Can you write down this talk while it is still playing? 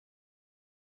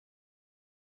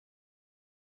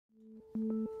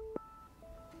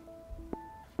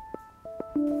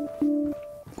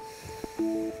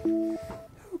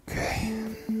Okay.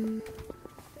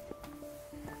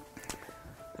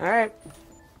 All right.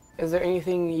 Is there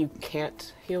anything you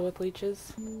can't heal with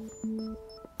leeches?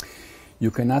 You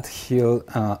cannot heal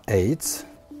AIDS,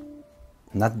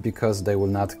 not because they will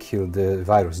not kill the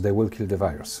virus, they will kill the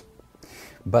virus,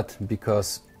 but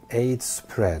because AIDS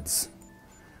spreads.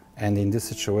 And in this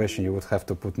situation, you would have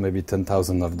to put maybe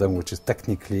 10,000 of them, which is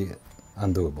technically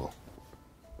undoable.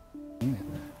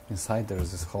 Inside there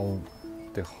is this whole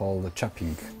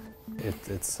chopping.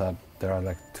 There are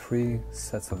like 3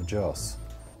 sets of jaws.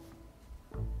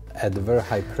 At very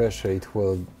high pressure, it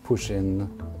will push in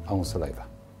on saliva.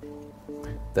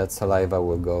 That saliva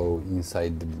will go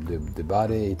inside the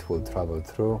body, it will travel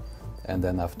through, and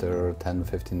then after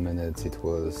 10-15 minutes, it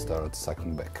will start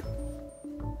sucking back.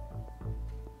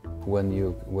 When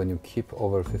you keep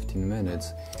over 15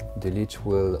 minutes, the leech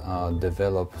will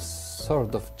develop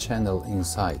sort of channel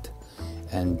inside,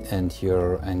 and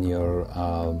your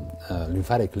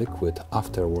lymphatic liquid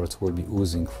afterwards will be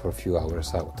oozing for a few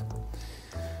hours out,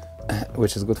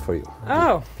 which is good for you.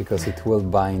 Oh, because it will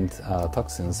bind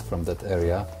toxins from that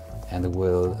area and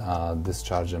will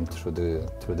discharge them through the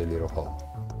little hole.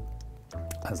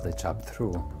 As they chop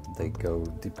through, they go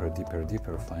deeper, deeper,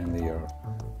 deeper. Finally,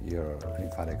 your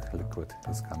lymphatic liquid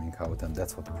is coming out, and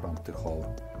that's what prompts the whole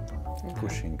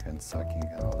pushing and sucking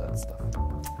and all that stuff.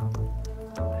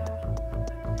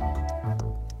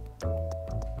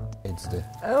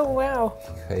 Oh wow!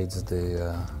 He hates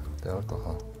the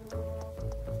alcohol.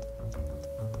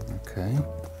 Okay.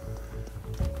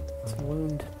 It's a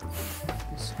wound.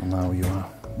 So now you are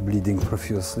bleeding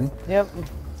profusely. Yep.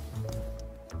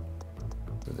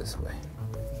 Go this way.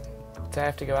 Do I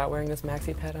have to go out wearing this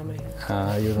maxi pad on my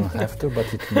hand? You don't have to, but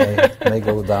it may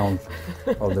go down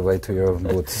all the way to your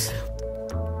boots.